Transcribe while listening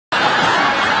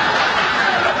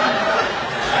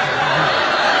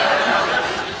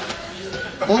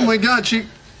Oh my God,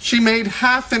 she made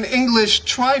half an English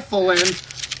trifle and...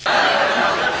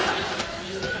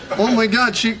 Oh my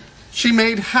God, she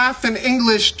made half an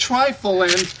English trifle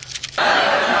and...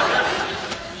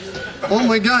 Oh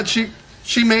my God, she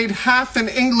made half an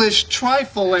English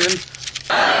trifle and...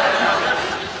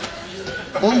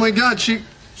 Oh my God, she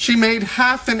made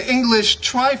half an English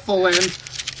trifle and...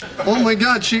 Oh my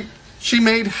God, she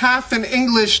made half an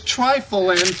English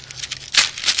trifle and...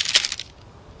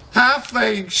 Half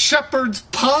a shepherd's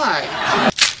pie.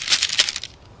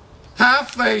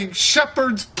 Half a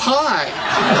shepherd's pie.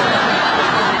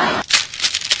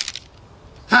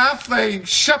 Half a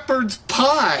shepherd's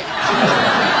pie.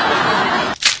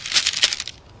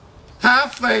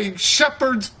 Half a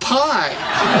shepherd's pie.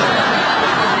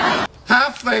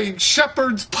 Half a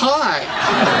shepherd's pie.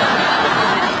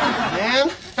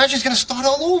 Man, now she's gonna start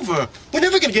all over. We're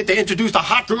never gonna get to introduce the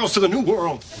hot girls to the new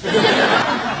world.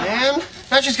 Man,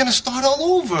 now she's gonna start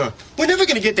all over. We're never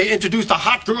gonna get to introduce the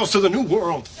hot girls to the new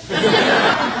world.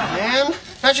 Man,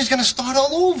 now she's gonna start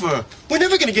all over. We're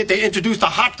never gonna get to introduce the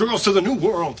hot girls to the new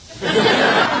world.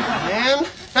 Man,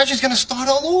 now she's gonna start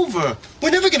all over.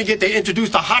 We're never gonna get to introduce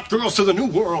the hot girls to the new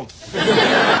world.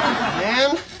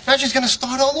 Man, now she's gonna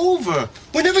start all over.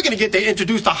 We're never gonna get to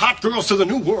introduce the hot girls to the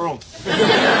new world.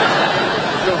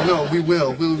 No, we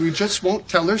will. We just won't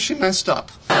tell her she messed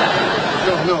up.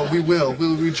 No, we will.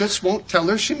 We just won't tell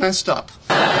her she messed up.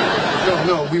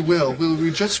 No, we will.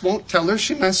 We just won't tell her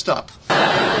she messed up.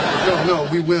 No,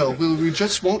 we will. We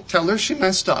just won't tell her she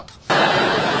messed up.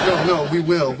 No, we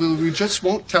will. We just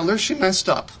won't tell her she messed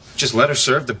up. Just let her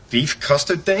serve the beef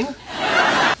custard thing?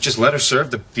 Just let her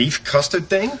serve the beef custard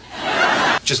thing?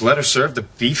 Just let her serve the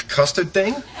beef custard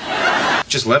thing?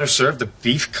 Just let her serve the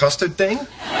beef custard thing?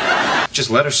 Just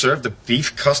let her serve the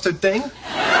beef custard thing?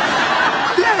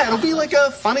 Yeah, it'll be like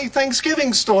a funny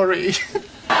Thanksgiving story.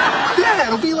 Yeah,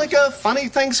 it'll be like a funny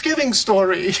Thanksgiving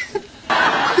story.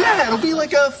 Yeah, it'll be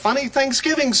like a funny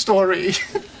Thanksgiving story.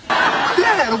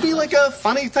 Yeah, it'll be like a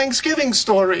funny Thanksgiving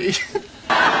story.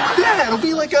 Yeah, it'll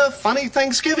be like a funny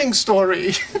Thanksgiving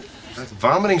story.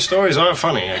 Vomiting stories are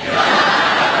funny, I guess.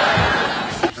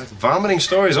 Vomiting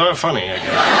stories are funny, I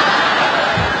guess.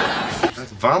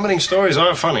 Vomiting stories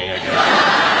are funny, I guess.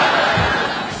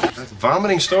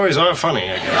 Vomiting stories are funny,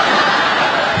 I guess.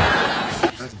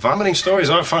 Vomiting stories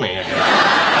are funny, I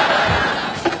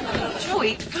guess.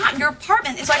 Joey, God, your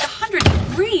apartment is like 100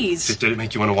 degrees. Did it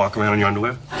make you want to walk around in your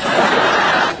underwear?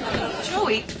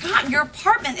 Joey, God, your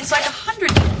apartment is like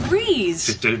 100 degrees.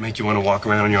 Did it make you want to walk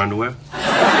around in your underwear?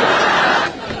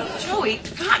 Joey,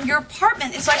 God, your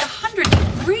apartment is like 100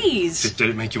 degrees. Did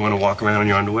it make you want to walk around in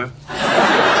your underwear?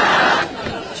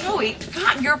 Joey,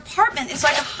 God, your apartment is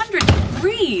like 100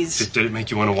 degrees. Did it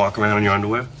make you want to walk around in your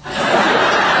underwear?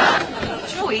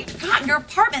 Joey, God, your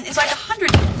apartment is like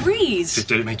 100 degrees.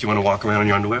 Did it make you want to walk around in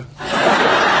your underwear?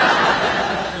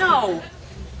 No.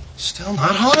 Still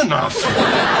not hot enough.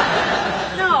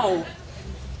 No.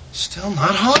 Still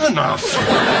not hot enough.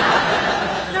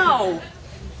 No.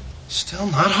 Still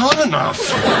not hot enough.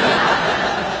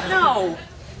 No.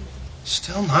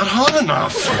 Still not hot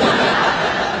enough.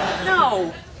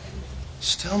 No.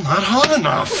 Still not hot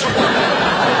enough.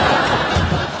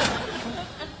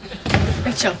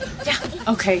 Rachel. Yeah.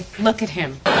 Okay, look at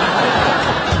him.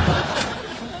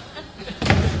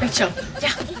 Rachel.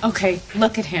 Yeah. Okay,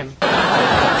 look at him.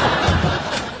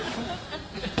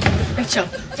 Rachel.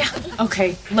 Yeah.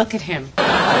 Okay, look at him.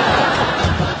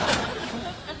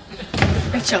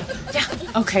 Rachel. Yeah.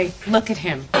 Okay, look at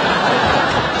him.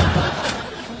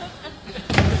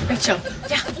 Rachel.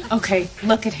 Yeah. Okay,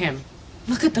 look at him.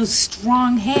 Look at those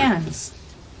strong hands.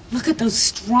 Look at those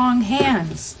strong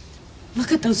hands.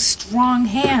 Look at those strong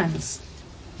hands.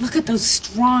 Look at those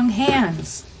strong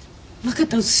hands. Look at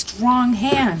those strong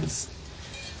hands.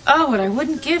 Oh, what I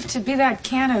wouldn't give to be that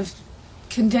can of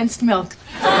condensed milk.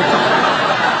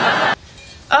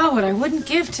 Oh, what I wouldn't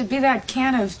give to be that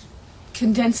can of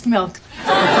condensed milk.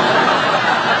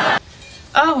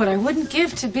 Oh, what I wouldn't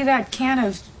give to be that can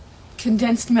of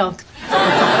condensed milk.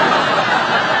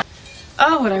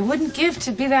 Oh, what I wouldn't give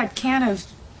to be that can of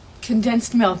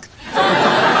condensed milk.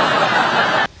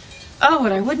 Oh,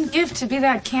 what I wouldn't give to be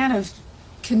that can of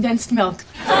condensed milk.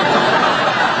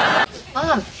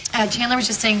 Mom, Chandler was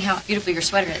just saying how beautiful your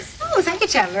sweater is. Oh, thank you,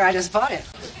 Chandler. I just bought it.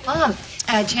 Mom,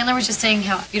 Chandler was just saying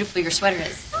how beautiful your sweater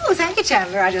is. Oh, thank you,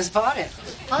 Chandler. I just bought it.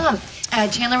 Mom,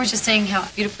 Chandler was just saying how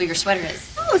beautiful your sweater is.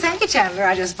 Oh, thank you, Chandler.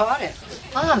 I just bought it.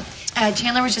 Mom,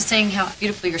 Chandler was just saying how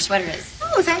beautiful your sweater is.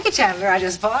 Oh, thank you, Chandler. I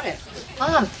just bought it.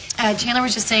 Mom, Chandler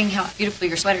was just saying how beautiful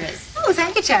your sweater is. Oh,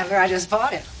 thank you, Chandler. I just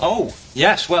bought it. Oh,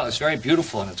 yes. Well, it's very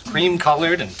beautiful, and it's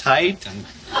cream-colored and tight, and...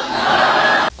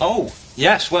 Oh,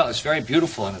 yes, well, it's very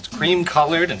beautiful, and it's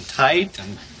cream-colored and tight,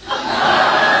 and...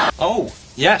 Oh,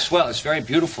 yes, well, it's very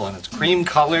beautiful, and it's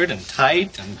cream-colored and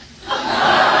tight, and...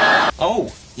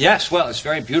 Oh, yes, well, it's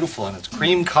very beautiful, and it's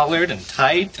cream-colored and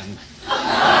tight, and...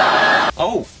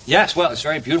 Oh, yes, well, it's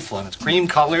very beautiful, and it's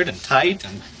cream-colored and tight,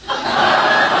 and...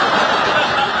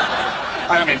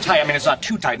 I mean, tight, I mean, it's not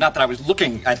too tight, not that I was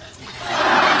looking at...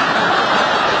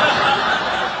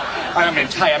 I mean,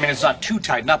 tight, I mean, it's not too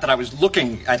tight, not that I was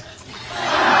looking at...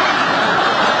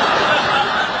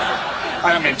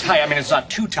 I mean, tight, I mean, it's not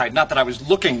too tight, not that I was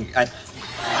looking at...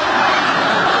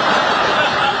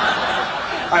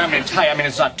 I mean, tight, I mean,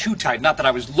 it's not too tight, not that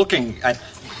I was looking at...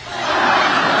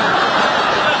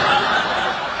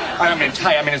 I mean,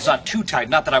 tight, I mean, it's not too tight,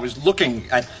 not that I was looking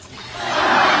at...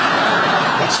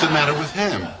 What's the matter with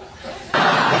him?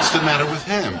 What's the matter with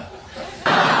him?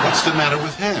 What's the matter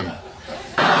with him?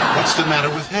 What's the matter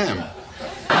with him?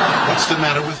 What's the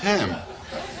matter with him?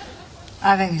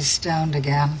 I think he's stoned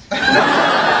again.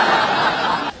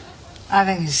 I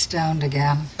think he's stoned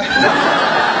again.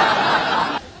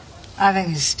 I think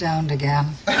he's stoned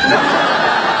again.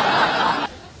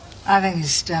 I think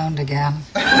he's stoned again.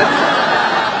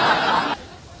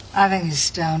 I think he's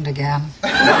stoned again.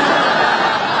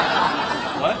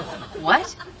 What?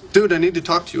 What? Dude, I need to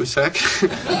talk to you a sec.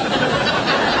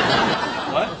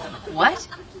 What? What?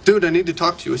 Dude, I need to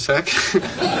talk to you a sec.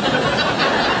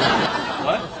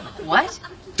 What? What?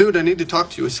 Dude, I need to talk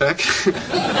to you a sec.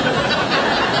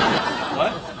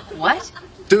 What? What?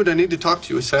 Dude, I need to talk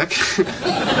to you a sec.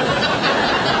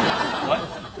 What?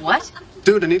 What?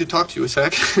 Dude, I need to talk to you a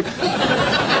sec.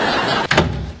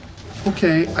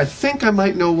 Okay, I think I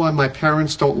might know why my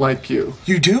parents don't like you.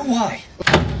 You do? Why?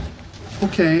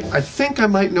 Okay, I think I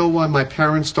might know why my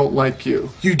parents don't like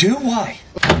you. You do? Why?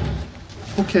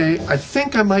 Okay, I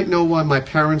think I might know why my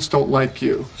parents don't like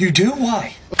you. You do?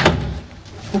 Why?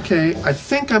 Okay, I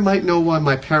think I might know why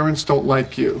my parents don't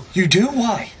like you. You do?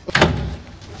 Why?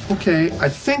 Okay, I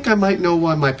think I might know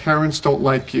why my parents don't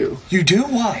like you. You do?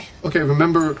 Why? Okay,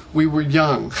 remember, we were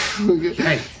young.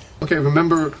 Hey. Okay,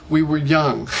 remember, we were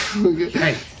young.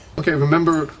 Hey. Okay,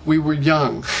 remember, we were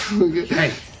young.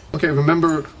 Hey. Okay,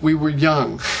 remember, we were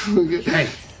young. Hey.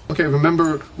 Okay,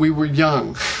 remember, we were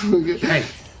young. Hey.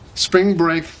 Spring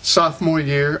break, sophomore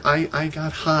year, I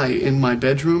got high in my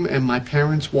bedroom and my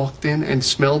parents walked in and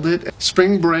smelled it.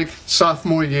 Spring break,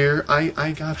 sophomore year,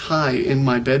 I got high in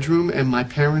my bedroom and my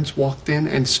parents walked in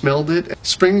and smelled it.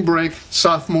 Spring break,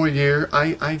 sophomore year,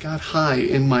 I got high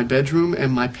in my bedroom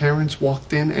and my parents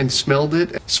walked in and smelled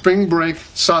it. Spring break,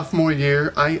 sophomore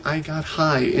year, I got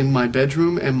high in my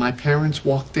bedroom and my parents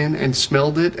walked in and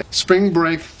smelled it. Spring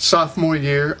break, sophomore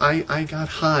year, I got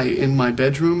high in my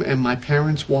bedroom and my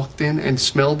parents walked in and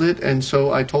smelled it, and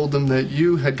so I told them that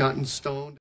you had gotten stoned.